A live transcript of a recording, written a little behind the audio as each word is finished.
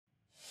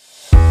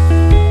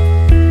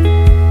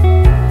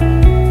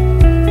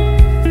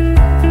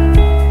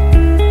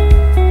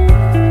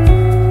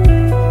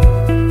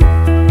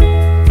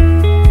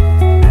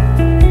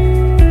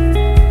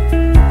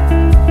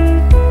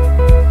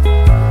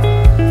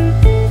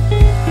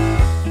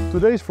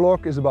Today's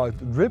vlog is about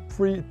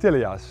drip-free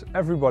Tilias.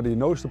 Everybody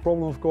knows the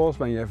problem, of course,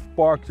 when you have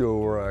parked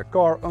your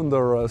car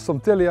under some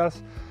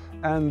Tilias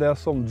and there's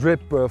some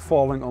drip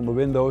falling on the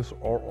windows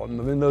or on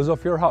the windows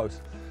of your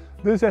house.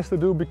 This has to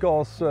do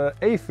because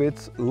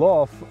aphids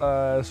love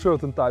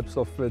certain types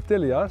of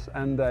Tilias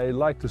and they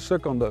like to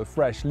suck on the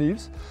fresh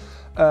leaves.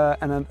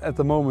 And then at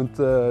the moment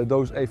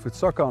those aphids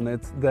suck on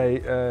it,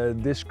 they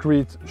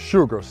excrete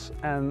sugars,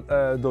 and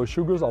those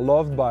sugars are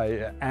loved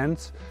by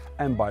ants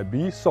and by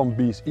bees. Some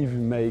bees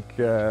even make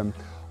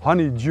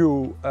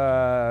honeydew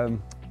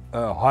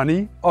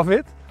honey of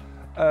it,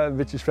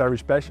 which is very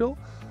special.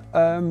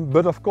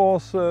 But of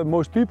course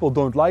most people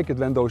don't like it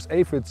when those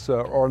aphids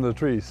are on the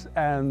trees,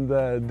 and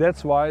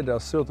that's why there are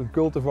certain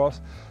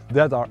cultivars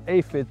that are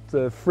aphid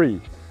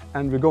free,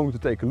 and we're going to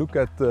take a look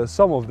at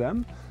some of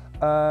them.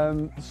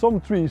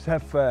 Some trees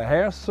have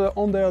hairs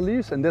on their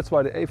leaves, and that's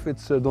why the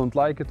aphids don't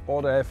like it,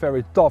 or they have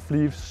very tough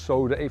leaves,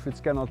 so the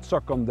aphids cannot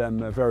suck on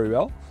them very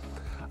well.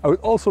 I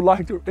would also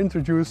like to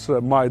introduce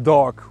my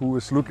dog, who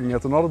is looking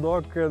at another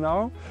dog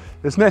now.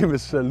 His name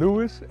is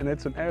Louis, and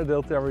it's an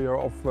Airedale Terrier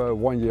of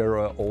 1 year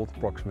old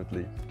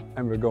approximately.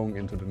 And we're going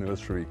into the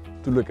nursery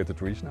to look at the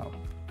trees now.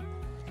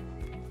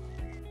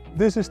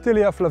 This is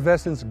Tilia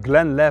flavescens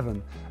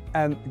Glenlevin.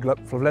 And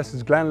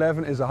flavescens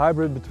Glenlevin is a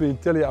hybrid between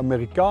Tilia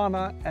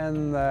americana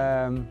and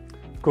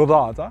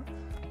cordata.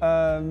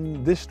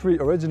 This tree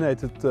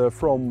originated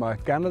from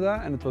Canada,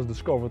 and it was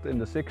discovered in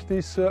the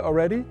 60s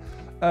already.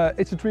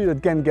 It's a tree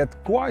that can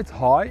get quite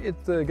high.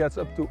 It gets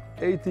up to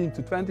 18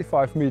 to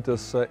 25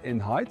 meters in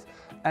height,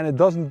 and it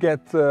doesn't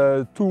get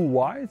too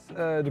wide.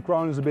 The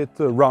crown is a bit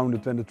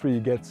rounded when the tree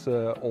gets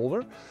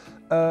older.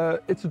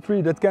 It's a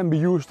tree that can be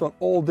used on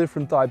all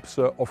different types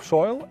of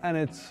soil, and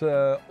it's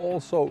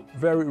also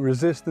very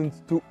resistant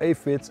to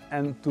aphids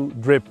and to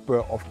drip,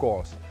 of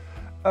course.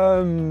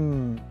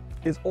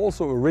 It's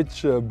also a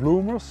rich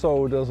bloomer,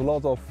 so there's a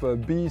lot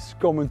of bees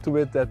coming to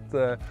it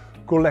that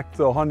collect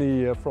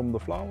honey from the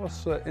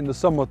flowers in the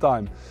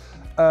summertime.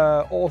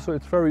 Also,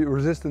 it's very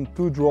resistant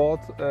to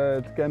drought.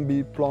 It can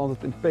be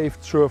planted in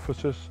paved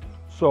surfaces,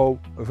 so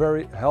a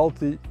very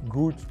healthy,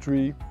 good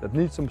tree that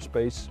needs some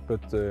space,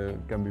 but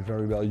can be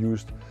very well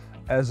used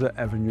as an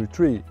avenue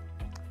tree.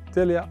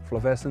 Tilia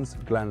flavescens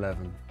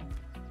Glenlevin.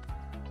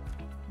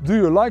 Do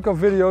you like our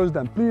videos?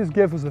 Then please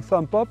give us a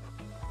thumb up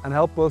and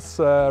help us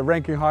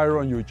ranking higher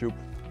on YouTube.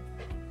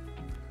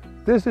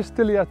 This is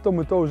Tilia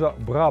tomentosa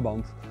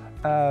Brabant.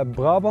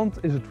 Brabant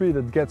is a tree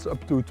that gets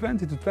up to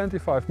 20 to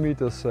 25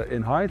 meters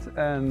in height,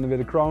 and with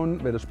a crown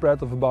with a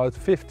spread of about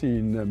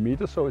 15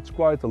 meters, so it's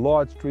quite a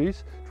large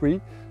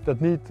tree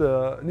that needs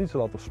a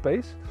lot of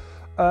space.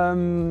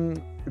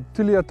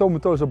 Tilia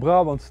tomentosa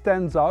Brabant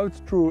stands out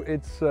through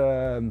its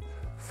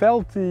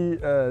felty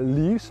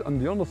leaves. On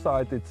the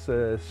underside it's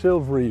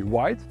silvery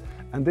white,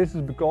 and this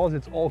is because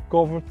it's all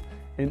covered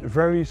in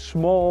very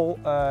small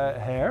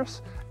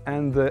hairs,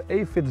 and the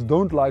aphids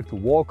don't like to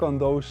walk on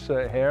those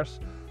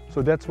hairs.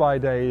 So that's why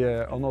they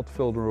are not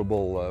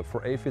vulnerable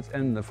for aphids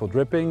and for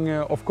dripping,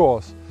 of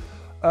course.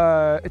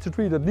 It's a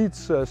tree that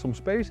needs some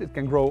space. It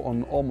can grow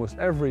on almost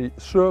every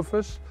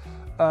surface.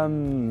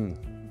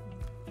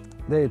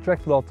 They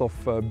attract a lot of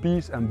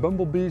bees and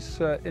bumblebees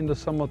in the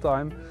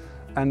summertime,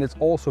 and it's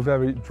also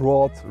very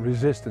drought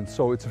resistant.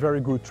 So it's a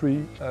very good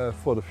tree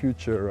for the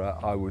future,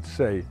 I would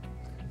say.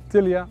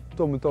 Tilia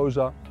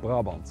tomentosa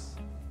Brabant.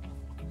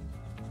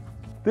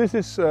 This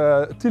is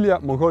Tilia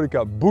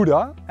mongolica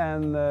Buddha,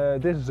 and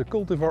this is a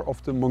cultivar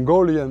of the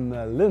Mongolian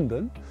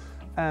linden.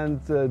 And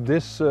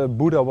this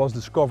Buddha was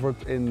discovered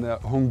in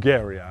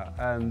Hungary,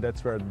 and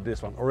that's where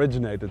this one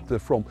originated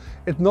from.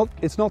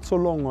 It's not so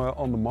long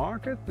on the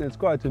market. It's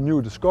quite a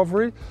new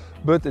discovery,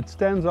 but it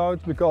stands out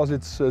because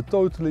it's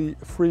totally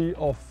free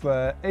of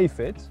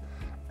aphids,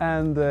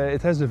 and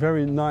it has a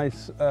very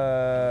nice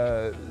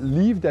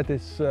leaf that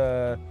is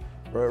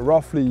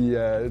roughly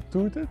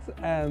toothed,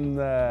 and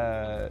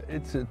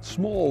it's a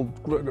small,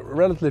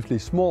 relatively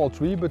small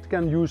tree, but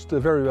can be used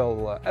very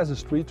well as a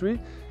street tree.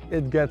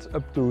 It gets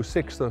up to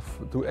 6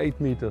 to 8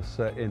 meters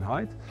in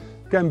height.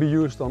 Can be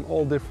used on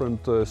all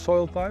different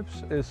soil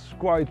types. It's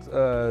quite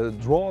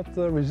drought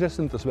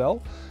resistant as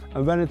well,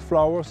 and when it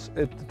flowers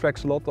it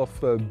attracts a lot of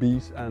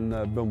bees and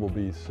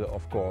bumblebees,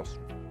 of course.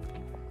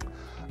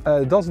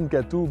 It doesn't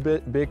get too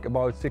big,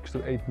 about 6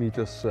 to 8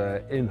 meters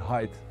in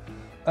height.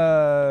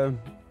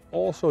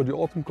 Also, the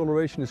autumn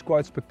coloration is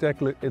quite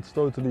spectacular. It's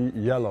totally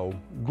yellow.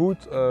 Good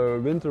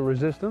winter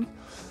resistant.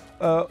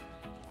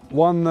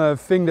 One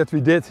thing that we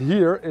did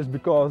here is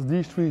because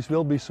these trees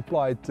will be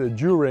supplied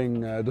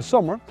during the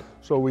summer,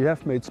 so we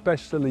have made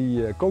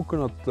specially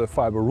coconut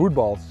fiber root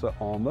balls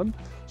on them,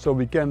 so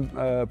we can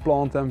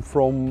plant them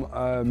from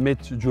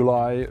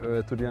mid-July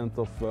to the end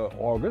of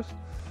August.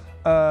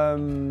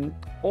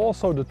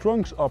 Also, the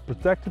trunks are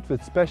protected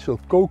with special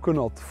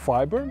coconut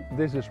fiber.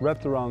 This is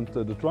wrapped around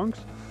the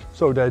trunks,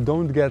 so they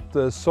don't get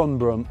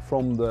sunburn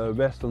from the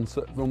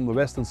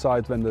western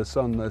side when the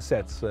sun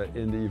sets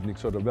in the evening,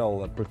 so they're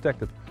well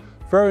protected.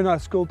 Very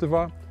nice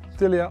cultivar,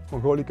 Tilia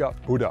mongolica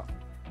Buddha.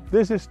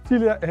 This is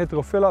Tilia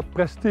heterophylla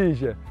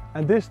prestige,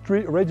 And this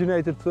tree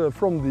originated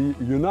from the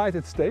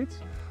United States.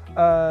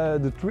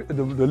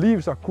 The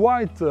leaves are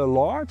quite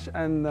large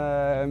and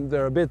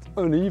they're a bit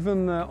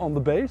uneven on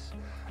the base.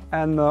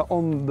 And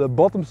on the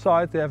bottom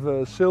side they have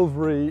a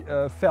silvery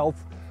felt,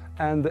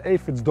 and the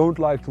aphids don't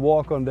like to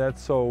walk on that,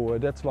 so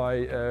that's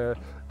why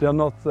they're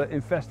not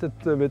infested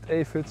with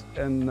aphids,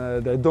 and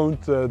they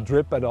don't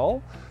drip at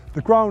all.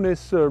 The crown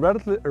is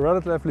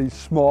relatively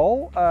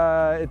small,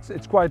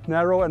 it's quite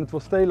narrow, and it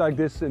will stay like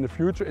this in the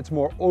future. It's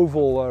more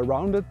oval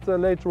rounded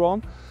later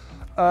on.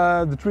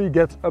 The tree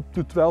gets up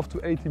to 12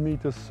 to 80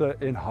 meters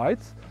in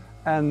height,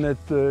 and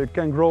it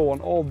can grow on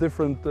all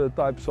different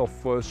types of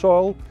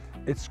soil.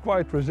 It's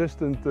quite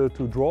resistant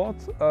to drought.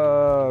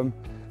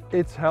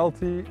 It's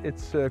healthy,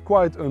 it's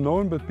quite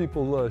unknown, but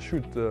people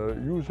should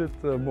use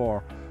it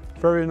more.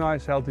 Very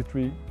nice healthy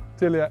tree,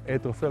 Tilia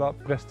heterophylla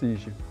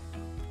prestige.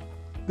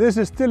 This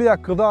is Tilia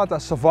cordata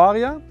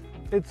savaria.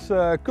 It's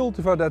a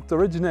cultivar that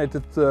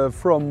originated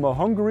from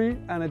Hungary,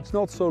 and it's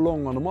not so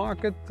long on the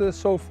market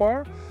so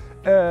far.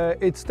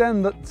 It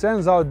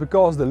stands out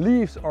because the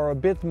leaves are a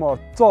bit more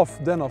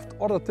tough than of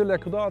other Tilia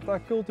cordata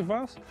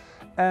cultivars,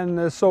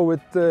 and so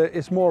it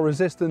is more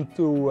resistant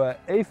to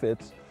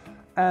aphids,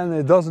 and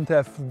it doesn't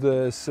have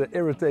this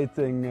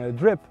irritating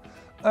drip.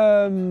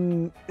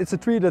 It's a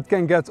tree that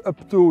can get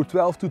up to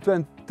 12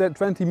 to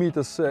 20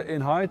 meters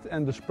in height,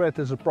 and the spread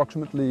is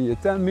approximately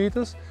 10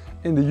 meters.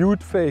 In the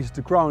youth phase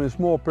the crown is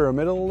more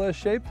pyramidal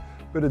shaped,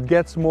 but it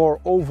gets more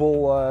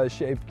oval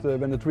shaped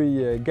when the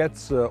tree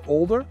gets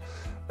older.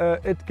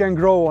 It can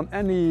grow on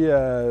any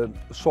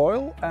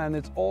soil, and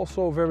it's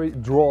also very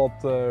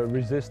drought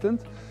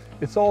resistant.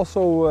 It's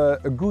also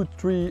a good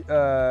tree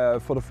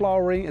for the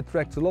flowering. It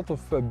attracts a lot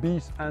of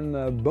bees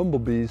and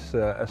bumblebees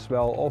as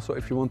well. Also,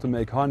 if you want to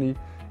make honey,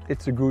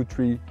 it's a good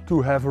tree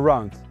to have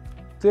around.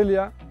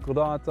 Tilia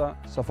cordata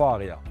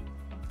savaria.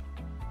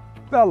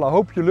 Well, I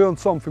hope you learned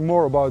something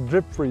more about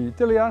drip-free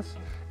Tilias.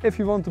 If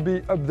you want to be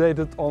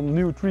updated on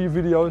new tree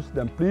videos,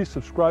 then please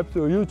subscribe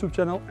to our YouTube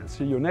channel, and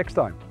see you next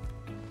time.